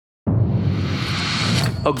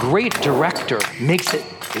A great director makes it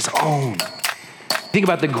his own. Think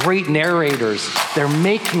about the great narrators. They're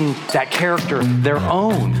making that character their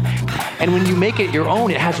own. And when you make it your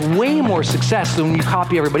own, it has way more success than when you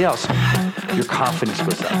copy everybody else. Your confidence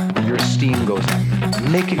goes up. Your esteem goes up.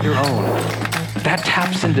 Make it your own. That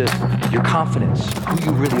taps into your confidence, who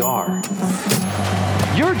you really are.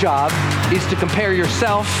 Your job is to compare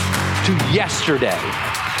yourself to yesterday,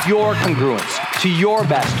 your congruence, to your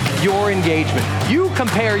best, your engagement. You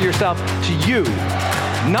compare yourself to you,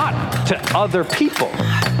 not to other people.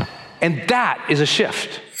 And that is a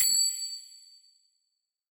shift.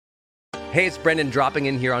 Hey, it's Brendan dropping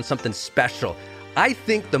in here on something special. I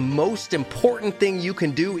think the most important thing you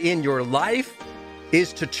can do in your life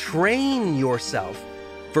is to train yourself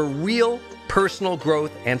for real personal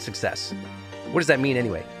growth and success. What does that mean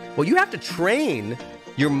anyway? Well, you have to train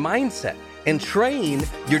your mindset and train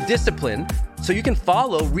your discipline so you can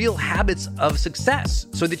follow real habits of success,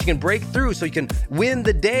 so that you can break through, so you can win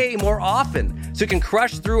the day more often, so you can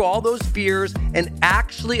crush through all those fears and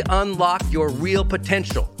actually unlock your real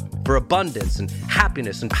potential for abundance and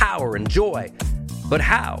happiness and power and joy. But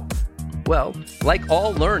how? Well, like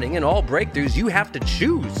all learning and all breakthroughs, you have to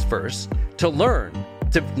choose first to learn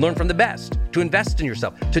from the best, to invest in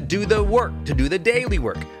yourself, to do the work, to do the daily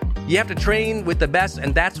work. You have to train with the best,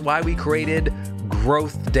 and that's why we created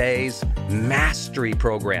Growth Day's Mastery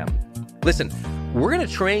Program. Listen, we're going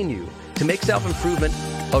to train you to make self-improvement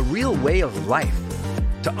a real way of life,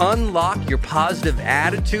 to unlock your positive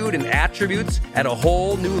attitude and attributes at a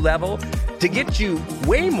whole new level, to get you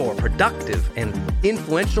way more productive and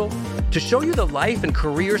influential, to show you the life and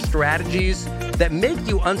career strategies that make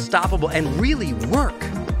you unstoppable and really work.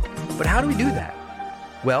 But how do we do that?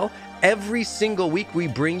 Well, every single week we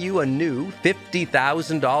bring you a new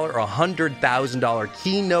 $50,000 or $100,000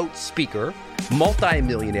 keynote speaker,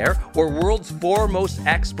 multimillionaire, or world's foremost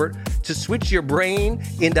expert to switch your brain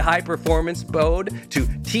into high performance mode, to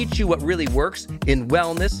teach you what really works in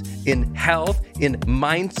wellness, in health, in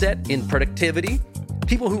mindset, in productivity.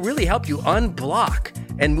 People who really help you unblock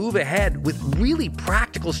and move ahead with really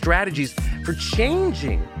practical strategies for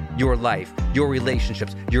changing your life, your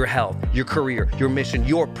relationships, your health, your career, your mission,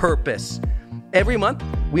 your purpose. Every month,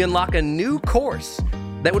 we unlock a new course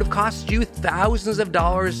that would have cost you thousands of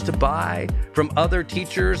dollars to buy from other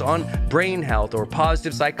teachers on brain health or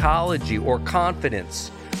positive psychology or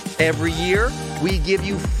confidence. Every year, we give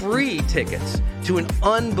you free tickets to an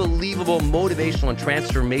unbelievable motivational and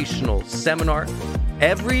transformational seminar.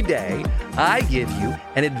 Every day, I give you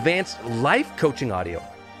an advanced life coaching audio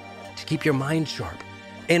to keep your mind sharp,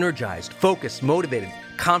 energized, focused, motivated,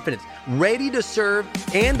 confident, ready to serve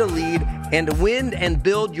and to lead and to win and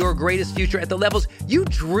build your greatest future at the levels you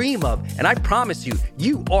dream of. And I promise you,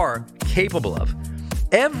 you are capable of.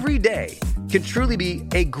 Every day can truly be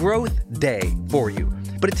a growth day for you.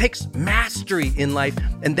 But it takes mastery in life,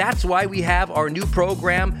 and that's why we have our new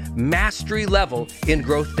program, Mastery Level in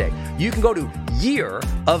Growth Day. You can go to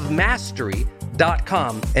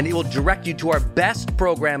yearofmastery.com, and it will direct you to our best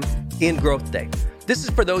program in Growth Day. This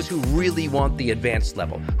is for those who really want the advanced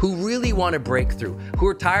level, who really want to break through, who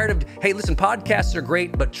are tired of, hey, listen, podcasts are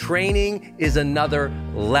great, but training is another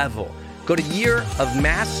level. Go to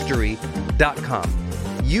yearofmastery.com.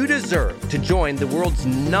 You deserve to join the world's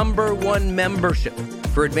 #1 membership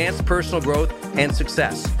for advanced personal growth and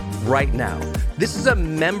success right now. This is a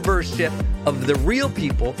membership of the real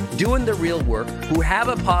people doing the real work, who have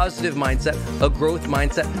a positive mindset, a growth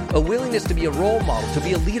mindset, a willingness to be a role model, to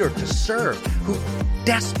be a leader, to serve, who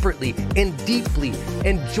desperately and deeply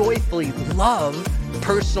and joyfully love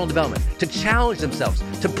personal development, to challenge themselves,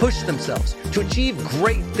 to push themselves, to achieve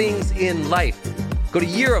great things in life. Go to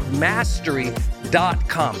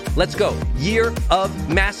yearofmastery.com. Let's go.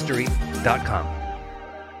 yearofmastery.com.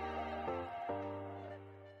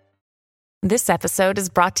 This episode is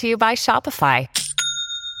brought to you by Shopify.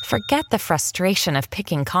 Forget the frustration of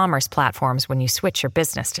picking commerce platforms when you switch your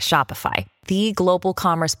business to Shopify, the global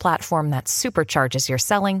commerce platform that supercharges your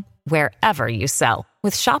selling wherever you sell.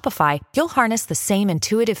 With Shopify, you'll harness the same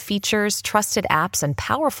intuitive features, trusted apps, and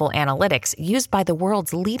powerful analytics used by the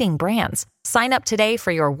world's leading brands. Sign up today for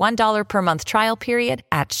your $1 per month trial period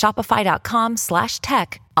at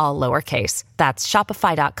shopify.com/tech, all lowercase. That's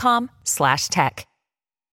shopify.com/tech.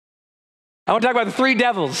 I want to talk about the three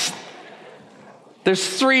devils.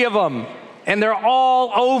 There's three of them, and they're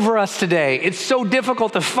all over us today. It's so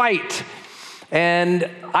difficult to fight. And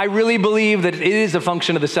I really believe that it is a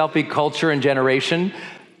function of the selfie culture and generation.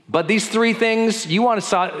 But these three things, you want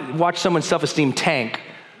to watch someone's self-esteem tank,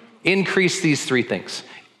 increase these three things.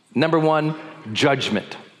 Number one,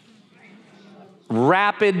 judgment.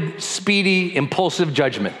 rapid, speedy, impulsive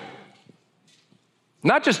judgment.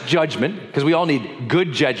 Not just judgment, because we all need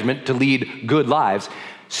good judgment to lead good lives.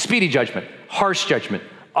 Speedy judgment, harsh judgment,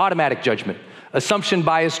 automatic judgment, assumption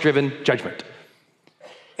bias-driven judgment.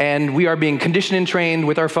 And we are being conditioned and trained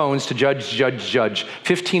with our phones to judge.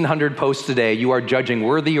 1,500 posts a day, you are judging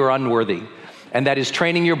worthy or unworthy. And that is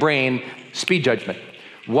training your brain, speed judgment.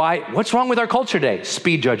 Why? What's wrong with our culture today?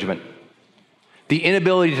 Speed judgment. The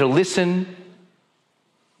inability to listen,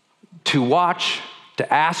 to watch,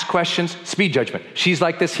 to ask questions, speed judgment. She's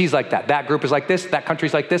like this, he's like that. That group is like this, that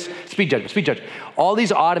country's like this, speed judgment, speed judgment. All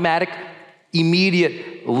these automatic,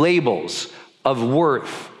 immediate labels of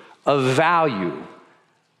worth, of value,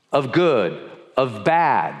 of good, of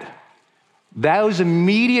bad. Those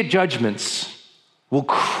immediate judgments will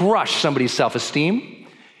crush somebody's self-esteem,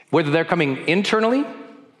 whether they're coming internally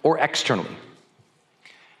or externally.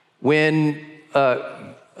 When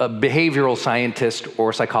a behavioral scientist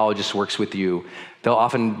or psychologist works with you, they'll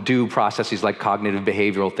often do processes like cognitive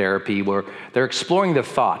behavioral therapy where they're exploring the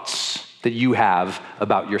thoughts that you have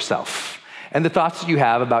about yourself. And the thoughts that you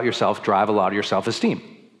have about yourself drive a lot of your self-esteem.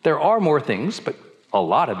 There are more things, but a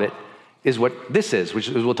lot of it is what this is, which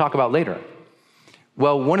we'll talk about later.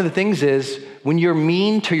 Well, one of the things is when you're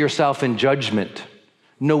mean to yourself in judgment,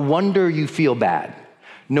 no wonder you feel bad.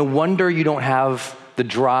 No wonder you don't have the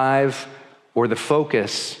drive or the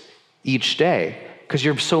focus each day because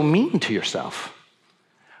you're so mean to yourself.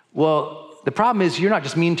 Well, the problem is you're not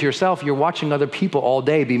just mean to yourself, you're watching other people all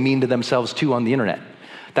day be mean to themselves too on the internet.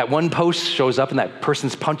 That one post shows up and that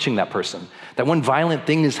person's punching that person. That one violent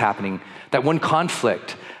thing is happening. That one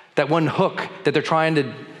conflict, that one hook that they're trying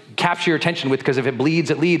to capture your attention with because if it bleeds,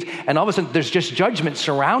 it leads. And all of a sudden there's just judgment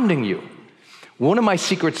surrounding you. One of my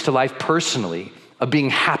secrets to life personally of being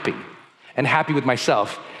happy and happy with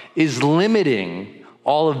myself is limiting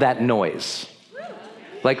all of that noise.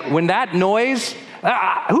 Like when that noise,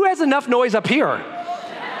 who has enough noise up here?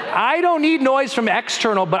 I don't need noise from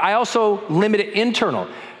external, but I also limit it internal.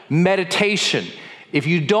 Meditation. If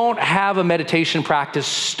you don't have a meditation practice,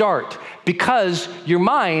 start because your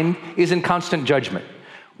mind is in constant judgment.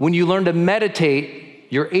 When you learn to meditate,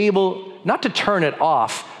 you're able not to turn it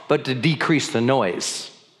off, but to decrease the noise.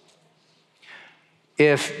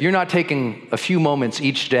 If you're not taking a few moments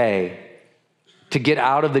each day to get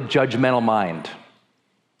out of the judgmental mind,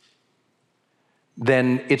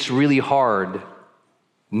 then it's really hard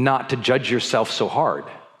not to judge yourself so hard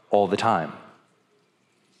all the time.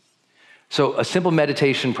 So a simple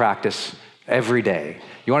meditation practice every day.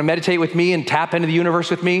 You want to meditate with me and tap into the universe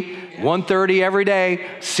with me? 1:30 every day,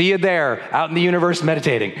 see you there, out in the universe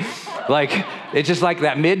meditating. Like, it's just like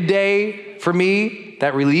that midday for me,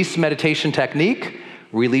 that release meditation technique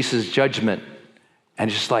releases judgment and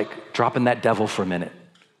just like dropping that devil for a minute.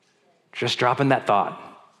 Just dropping that thought,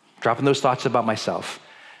 dropping those thoughts about myself.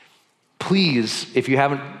 Please, if you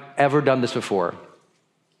haven't ever done this before,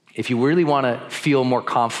 if you really want to feel more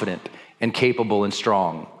confident and capable and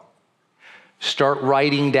strong, start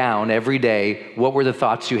writing down every day what were the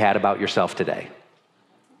thoughts you had about yourself today.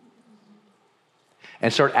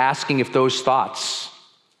 And start asking if those thoughts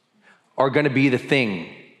are going to be the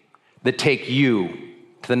thing that take you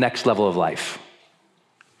to the next level of life.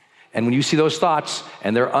 And when you see those thoughts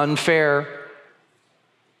and they're unfair,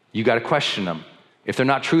 you got to question them. If they're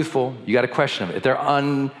not truthful, you got to question them.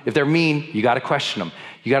 If they're mean, you got to question them.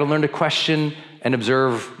 You got to learn to question and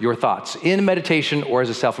observe your thoughts in meditation or as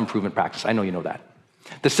a self-improvement practice. I know you know that.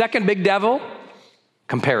 The second big devil,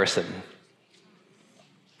 comparison.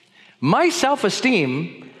 My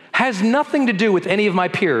self-esteem has nothing to do with any of my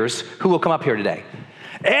peers who will come up here today.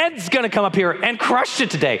 Ed's gonna come up here and crush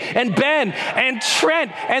it today, and Ben, and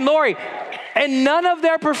Trent, and Lori. And none of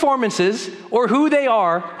their performances or who they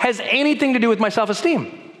are has anything to do with my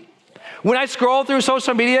self-esteem. When I scroll through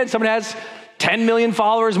social media and someone has 10 million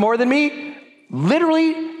followers more than me,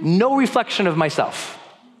 literally no reflection of myself.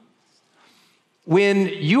 When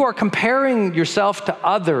you are comparing yourself to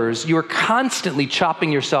others, you are constantly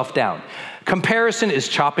chopping yourself down. Comparison is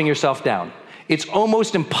chopping yourself down. It's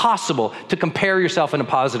almost impossible to compare yourself in a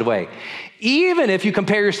positive way. Even if you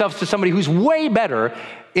compare yourself to somebody who's way better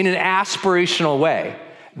in an aspirational way,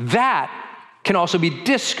 that can also be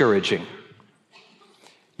discouraging.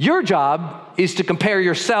 Your job is to compare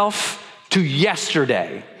yourself to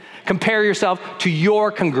yesterday. Compare yourself to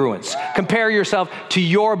your congruence. Compare yourself to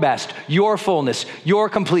your best, your fullness, your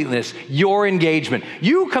completeness, your engagement.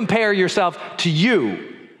 You compare yourself to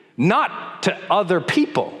you, not to other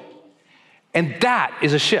people. And that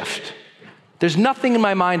is a shift. There's nothing in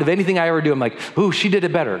my mind of anything I ever do. I'm like, ooh, she did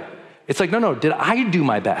it better. It's like, no, did I do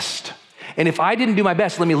my best? And if I didn't do my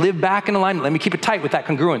best, let me live back in alignment. Let me keep it tight with that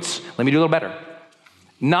congruence. Let me do a little better.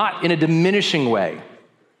 Not in a diminishing way,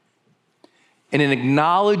 in an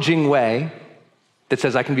acknowledging way that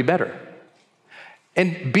says I can be better.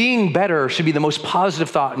 And being better should be the most positive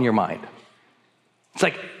thought in your mind. It's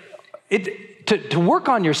like, to work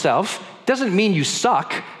on yourself doesn't mean you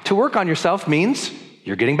suck. To work on yourself means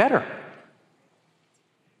you're getting better.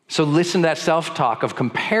 So listen to that self-talk of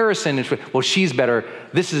comparison. Well, she's better,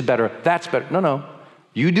 this is better, that's better. No.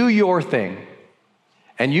 You do your thing,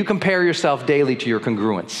 and you compare yourself daily to your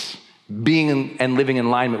congruence, being and living in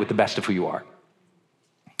alignment with the best of who you are.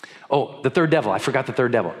 Oh, the third devil. I forgot the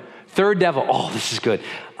third devil. Third devil. Oh, this is good.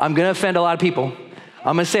 I'm going to offend a lot of people.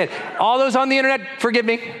 I'm going to say it. All those on the internet, forgive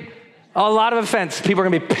me. A lot of offense. People are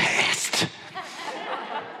going to be pissed.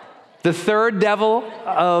 The third devil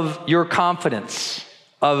of your confidence,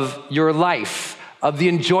 of your life, of the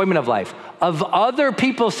enjoyment of life, of other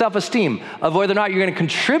people's self-esteem, of whether or not you're going to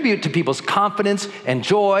contribute to people's confidence and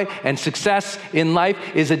joy and success in life,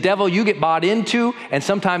 is a devil you get bought into, and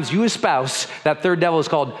sometimes you espouse. That third devil is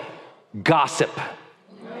called gossip.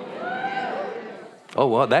 Oh,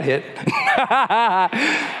 well, that hit.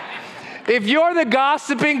 If you're the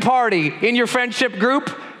gossiping party in your friendship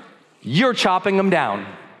group, you're chopping them down.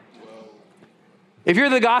 If you're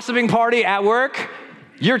the gossiping party at work,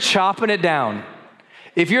 you're chopping it down.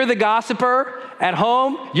 If you're the gossiper at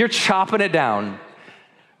home, you're chopping it down.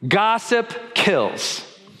 Gossip kills.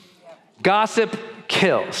 Gossip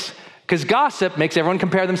kills. Because gossip makes everyone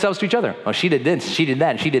compare themselves to each other. Oh, she did this, she did that,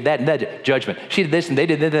 and she did that, and that, judgment. She did this, and they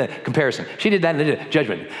did that, comparison. She did that, and they did that,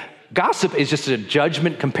 judgment. Gossip is just a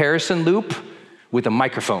judgment comparison loop with a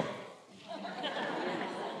microphone.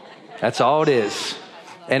 That's all it is.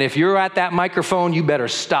 And if you're at that microphone, you better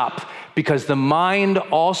stop, because the mind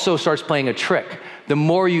also starts playing a trick.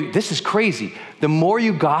 This is crazy, the more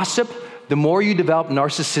you gossip, the more you develop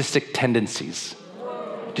narcissistic tendencies.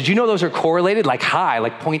 Did you know those are correlated, like high,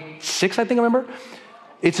 like 0.6, I think I remember?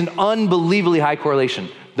 It's an unbelievably high correlation.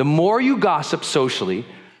 The more you gossip socially,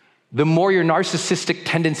 the more your narcissistic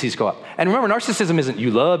tendencies go up. And remember, narcissism isn't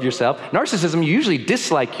you love yourself. Narcissism, you usually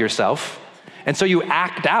dislike yourself, and so you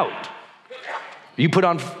act out. You put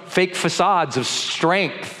on fake facades of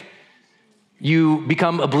strength. You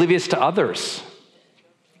become oblivious to others.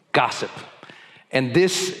 Gossip. And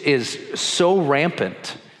this is so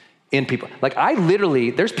rampant in people. Like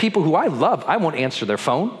there's people who I love, I won't answer their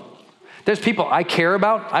phone. There's people I care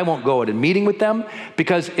about, I won't go at a meeting with them,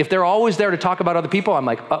 because if they're always there to talk about other people, I'm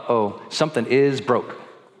like, uh-oh, something is broke.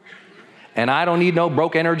 And I don't need no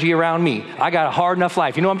broke energy around me. I got a hard enough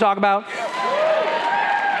life. You know what I'm talking about?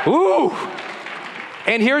 Ooh.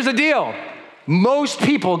 And here's the deal. Most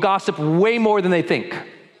people gossip way more than they think.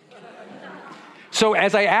 So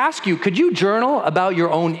as I ask you, could you journal about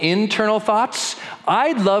your own internal thoughts?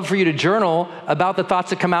 I'd love for you to journal about the thoughts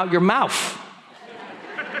that come out your mouth.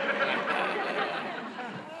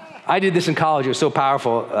 I did this in college. It was so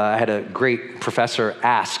powerful. I had a great professor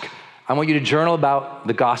ask, I want you to journal about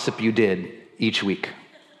the gossip you did each week.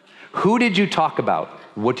 Who did you talk about?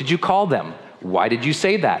 What did you call them? Why did you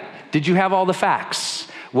say that? Did you have all the facts?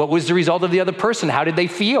 What was the result of the other person? How did they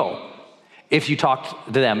feel if you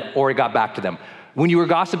talked to them or it got back to them? When you were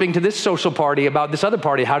gossiping to this social party about this other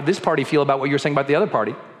party, how did this party feel about what you were saying about the other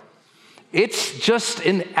party? It's just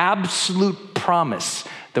an absolute promise.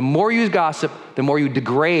 The more you gossip, the more you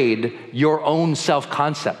degrade your own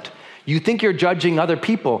self-concept. You think you're judging other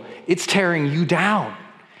people, it's tearing you down.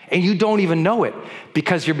 And you don't even know it,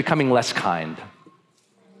 because you're becoming less kind.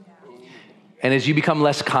 And as you become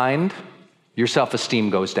less kind, your self-esteem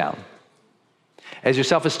goes down. As your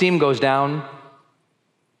self-esteem goes down,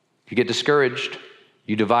 you get discouraged,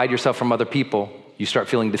 you divide yourself from other people, you start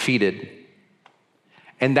feeling defeated.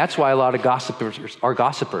 And that's why a lot of gossipers are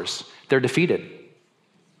gossipers. They're defeated.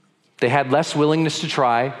 They had less willingness to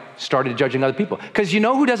try, started judging other people. Because you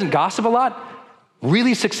know who doesn't gossip a lot?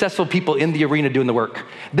 Really successful people in the arena doing the work.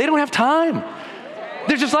 They don't have time.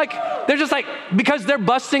 They're just like, because they're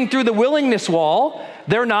busting through the willingness wall,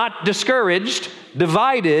 they're not discouraged,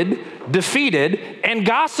 divided, defeated, and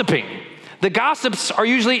gossiping. The gossips are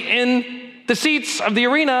usually in the seats of the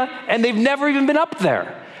arena, and they've never even been up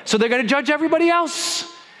there. So they're going to judge everybody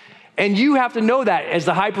else. And you have to know that as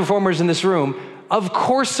the high performers in this room, of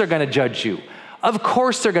course they're going to judge you. Of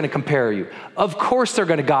course they're going to compare you. Of course they're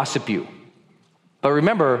going to gossip you. But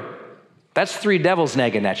remember, that's three devils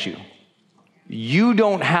nagging at you. You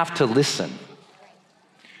don't have to listen.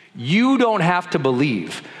 You don't have to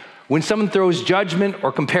believe. When someone throws judgment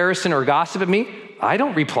or comparison or gossip at me, I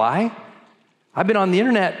don't reply. I've been on the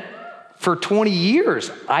internet for 20 years.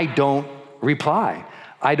 I don't reply.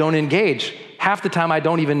 I don't engage. Half the time I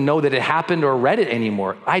don't even know that it happened or read it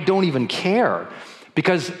anymore. I don't even care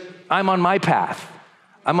because I'm on my path.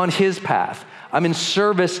 I'm on his path. I'm in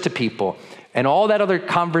service to people. And all that other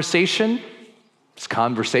conversation is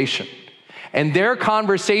conversation. And their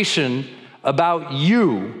conversation about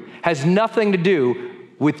you has nothing to do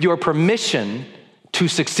with your permission to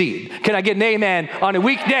succeed. Can I get an amen on a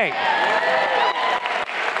weekday?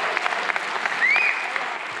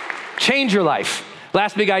 Change your life.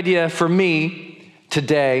 Last big idea for me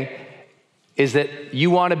today is that you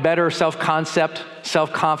want a better self-concept,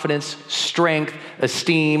 self-confidence, strength,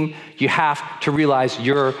 esteem. You have to realize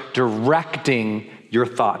you're directing your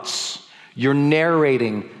thoughts. You're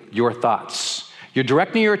narrating your thoughts. You're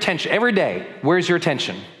directing your attention every day. Where's your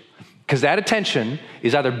attention? Because that attention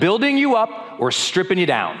is either building you up or stripping you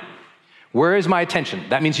down. Where is my attention?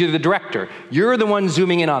 That means you're the director. You're the one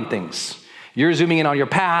zooming in on things. You're zooming in on your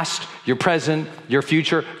past, your present, your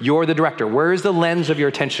future. You're the director. Where is the lens of your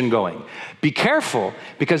attention going? Be careful,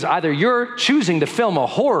 because either you're choosing to film a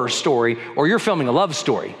horror story or you're filming a love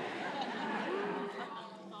story.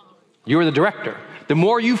 You're the director. The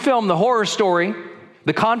more you film the horror story,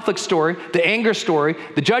 the conflict story, the anger story,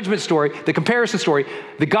 the judgment story, the comparison story,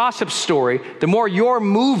 the gossip story, the more your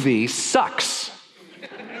movie sucks.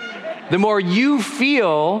 The more you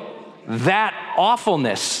feel that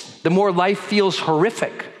awfulness, the more life feels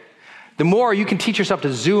horrific. The more you can teach yourself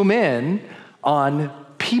to zoom in on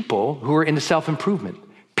people who are into self-improvement,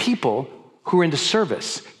 people who are into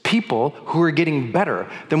service, people who are getting better.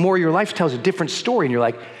 The more your life tells a different story and you're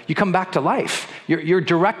like, you come back to life. You're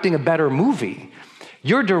directing a better movie.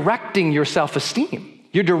 You're directing your self-esteem.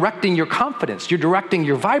 You're directing your confidence. You're directing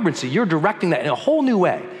your vibrancy. You're directing that in a whole new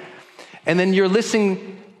way. And then you're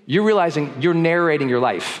listening, you're realizing you're narrating your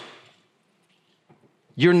life.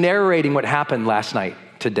 You're narrating what happened last night,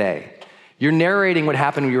 today. You're narrating what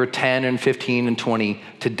happened when you were 10 and 15 and 20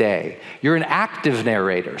 today. You're an active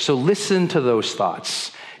narrator, so listen to those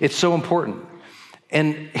thoughts. It's so important.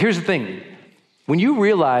 And here's the thing. When you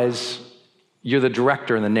realize you're the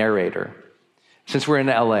director and the narrator, since we're in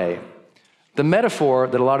LA, the metaphor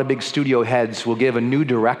that a lot of big studio heads will give a new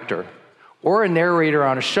director or a narrator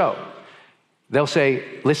on a show, they'll say,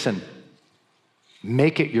 listen,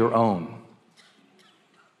 make it your own.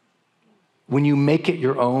 When you make it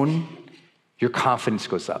your own, your confidence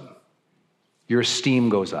goes up. Your esteem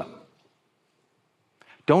goes up.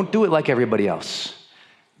 Don't do it like everybody else.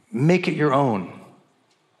 Make it your own.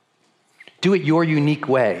 Do it your unique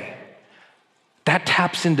way. That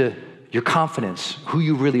taps into your confidence, who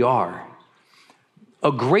you really are.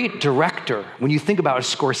 A great director, when you think about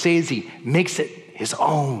Scorsese, makes it his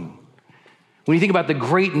own. When you think about the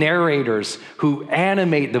great narrators who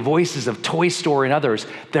animate the voices of Toy Story and others,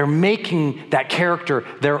 they're making that character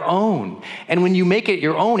their own. And when you make it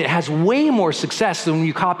your own, it has way more success than when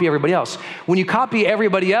you copy everybody else. When you copy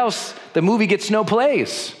everybody else, the movie gets no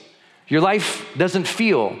plays. Your life doesn't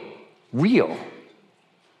feel real.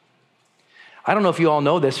 I don't know if you all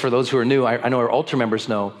know this, for those who are new, I know our Ultra members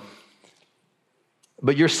know,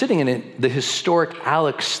 but you're sitting in the historic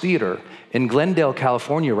Alex Theater in Glendale,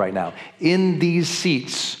 California right now. In these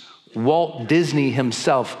seats, Walt Disney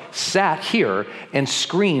himself sat here and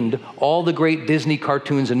screened all the great Disney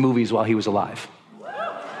cartoons and movies while he was alive.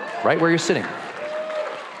 Right where you're sitting.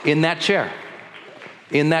 In that chair.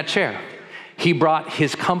 In that chair. He brought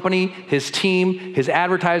his company, his team, his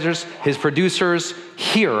advertisers, his producers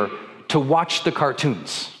here to watch the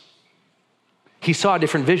cartoons. He saw a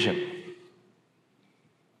different vision.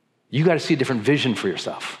 You got to see a different vision for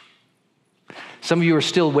yourself. Some of you are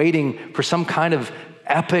still waiting for some kind of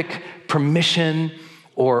epic permission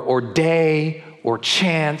or day or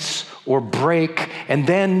chance or break, and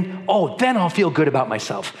then I'll feel good about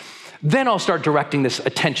myself. Then I'll start directing this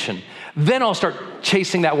attention. Then I'll start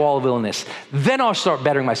chasing that wall of illness. Then I'll start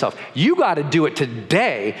bettering myself. You got to do it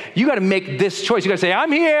today. You got to make this choice. You got to say,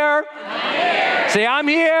 I'm here. I'm here. Say, I'm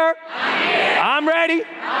here. I'm here. I'm ready. I'm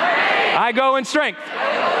ready. I go in strength.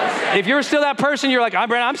 If you're still that person, you're like,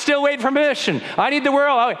 I'm still waiting for permission. I need the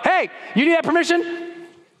world. Hey, you need that permission?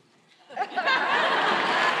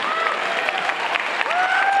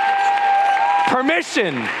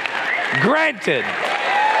 Permission granted.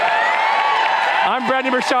 I'm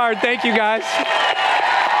Brendan Burchard. Thank you, guys.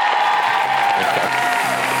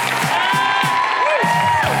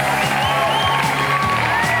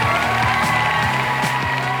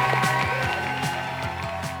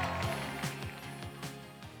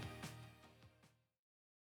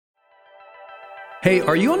 Hey,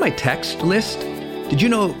 are you on my text list? Did you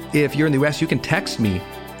know if you're in the US, you can text me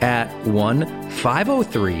at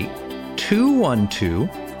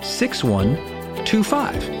 1-503-212-61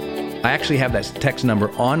 6125. I actually have that text number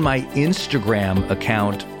on my Instagram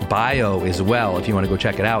account bio as well, if you want to go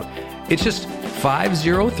check it out. It's just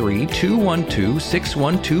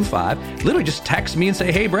 503-212-6125. Literally just text me and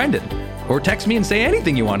say, hey, Brendan. Or text me and say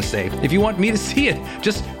anything you want to say. If you want me to see it,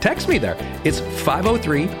 just text me there. It's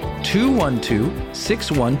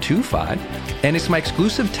 503-212-6125. And it's my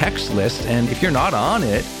exclusive text list. And if you're not on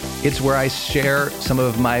it, it's where I share some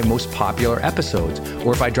of my most popular episodes.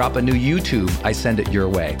 Or if I drop a new YouTube, I send it your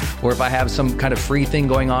way. Or if I have some kind of free thing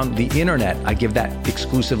going on the internet, I give that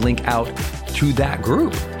exclusive link out to that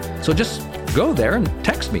group. So just go there and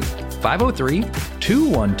text me,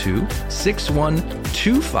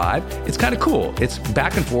 503-212-6125. It's kind of cool. It's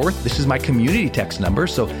back and forth. This is my community text number.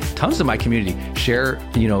 So tons of my community share,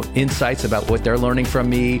 insights about what they're learning from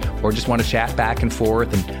me, or just want to chat back and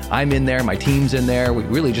forth. And I'm in there, my team's in there. We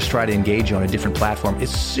really just try to engage you on a different platform.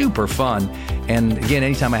 It's super fun. And again,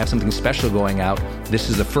 anytime I have something special going out,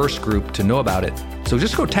 this is the first group to know about it. So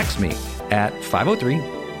just go text me at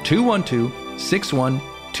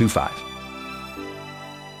 503-212-6125.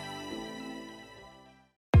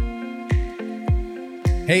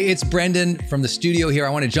 Hey, it's Brendan from the studio here. I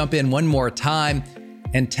want to jump in one more time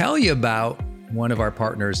and tell you about one of our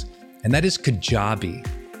partners, and that is Kajabi.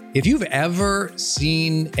 If you've ever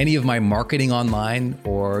seen any of my marketing online,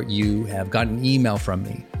 or you have gotten an email from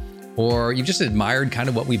me, or you've just admired kind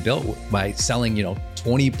of what we built by selling,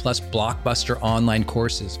 20 plus blockbuster online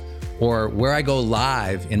courses, or where I go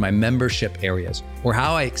live in my membership areas, or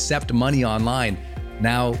how I accept money online,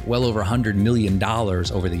 now well over $100 million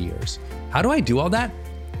over the years. How do I do all that?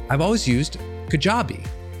 I've always used Kajabi.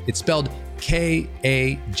 It's spelled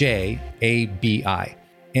Kajabi.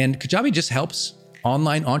 And Kajabi just helps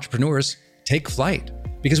online entrepreneurs take flight,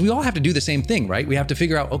 because we all have to do the same thing, right? We have to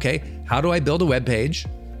figure out, okay, how do I build a web page?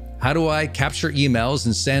 How do I capture emails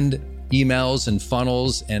and send emails and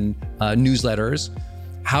funnels and newsletters?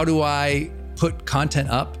 How do I put content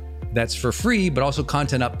up that's for free, but also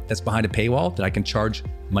content up that's behind a paywall that I can charge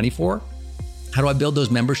money for? How do I build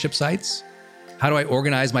those membership sites? How do I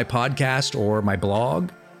organize my podcast or my blog?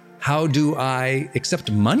 How do I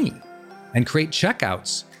accept money and create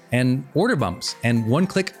checkouts and order bumps and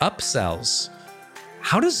one-click upsells?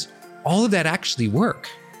 How does all of that actually work?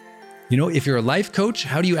 If you're a life coach,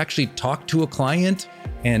 how do you actually talk to a client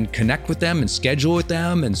and connect with them and schedule with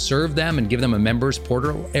them and serve them and give them a members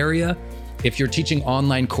portal area? If you're teaching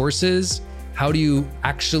online courses, how do you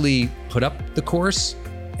actually put up the course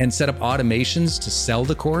and set up automations to sell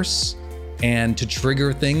the course and to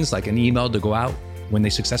trigger things like an email to go out when they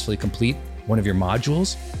successfully complete one of your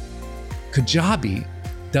modules? Kajabi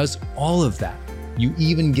does all of that. You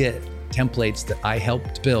even get templates that I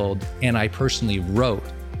helped build and I personally wrote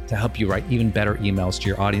to help you write even better emails to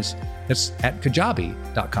your audience. That's at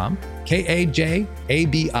kajabi.com, Kajabi.com.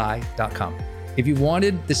 If you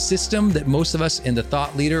wanted the system that most of us in the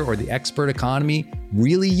thought leader or the expert economy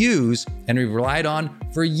really use and we've relied on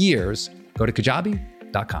for years, go to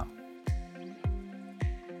kajabi.com.